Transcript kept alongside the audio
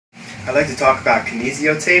I'd like to talk about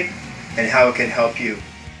Kinesiotape and how it can help you.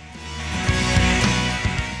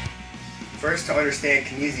 First, to understand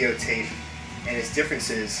Kinesiotape and its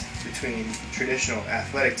differences between traditional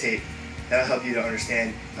athletic tape, that'll help you to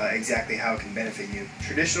understand exactly how it can benefit you.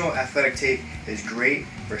 Traditional athletic tape is great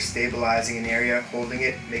for stabilizing an area, holding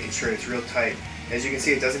it, making sure it's real tight. As you can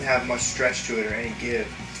see, it doesn't have much stretch to it or any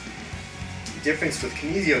give. The difference with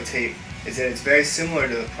Kinesiotape is that it's very similar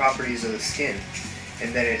to the properties of the skin,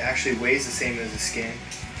 and that it actually weighs the same as the skin.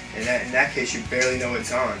 And in that case, you barely know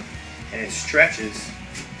it's on, and it stretches,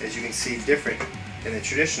 as you can see, different than the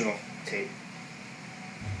traditional tape.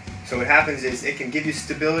 So what happens is it can give you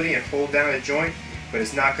stability and hold down a joint, but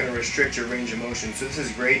it's not going to restrict your range of motion. So this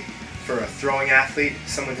is great for a throwing athlete,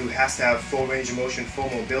 someone who has to have full range of motion, full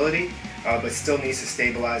mobility, but still needs to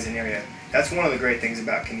stabilize an area. That's one of the great things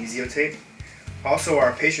about Kinesiotape. Also,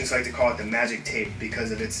 our patients like to call it the magic tape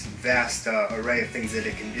because of its vast array of things that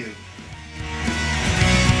it can do.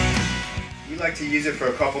 We like to use it for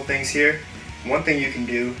a couple things here. One thing you can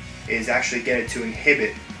do is actually get it to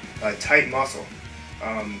inhibit a tight muscle.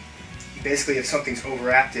 Basically, if something's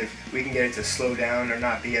overactive, we can get it to slow down or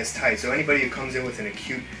not be as tight. So anybody who comes in with an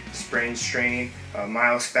acute sprain, strain, a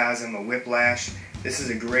myospasm, a whiplash, this is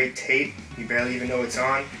a great tape. You barely even know it's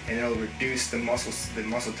on, and it'll reduce the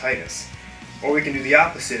muscle tightness. Or we can do the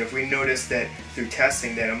opposite. If we notice that through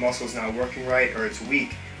testing that a muscle is not working right or it's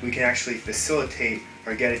weak, we can actually facilitate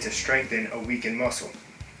or get it to strengthen a weakened muscle.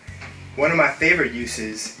 One of my favorite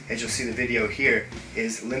uses, as you'll see the video here,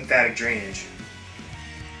 is lymphatic drainage.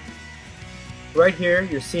 Right here,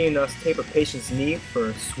 you're seeing us tape a patient's knee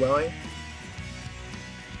for swelling.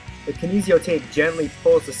 The Kinesiotape gently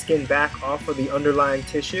pulls the skin back off of the underlying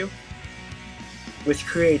tissue, which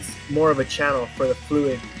creates more of a channel for the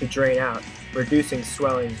fluid to drain out, reducing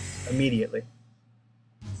swelling immediately.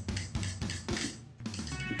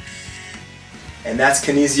 And that's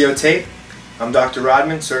Kinesiotape. I'm Dr.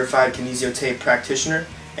 Rodman, certified Kinesiotape practitioner.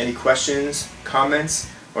 Any questions, comments,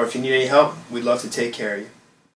 or if you need any help, we'd love to take care of you.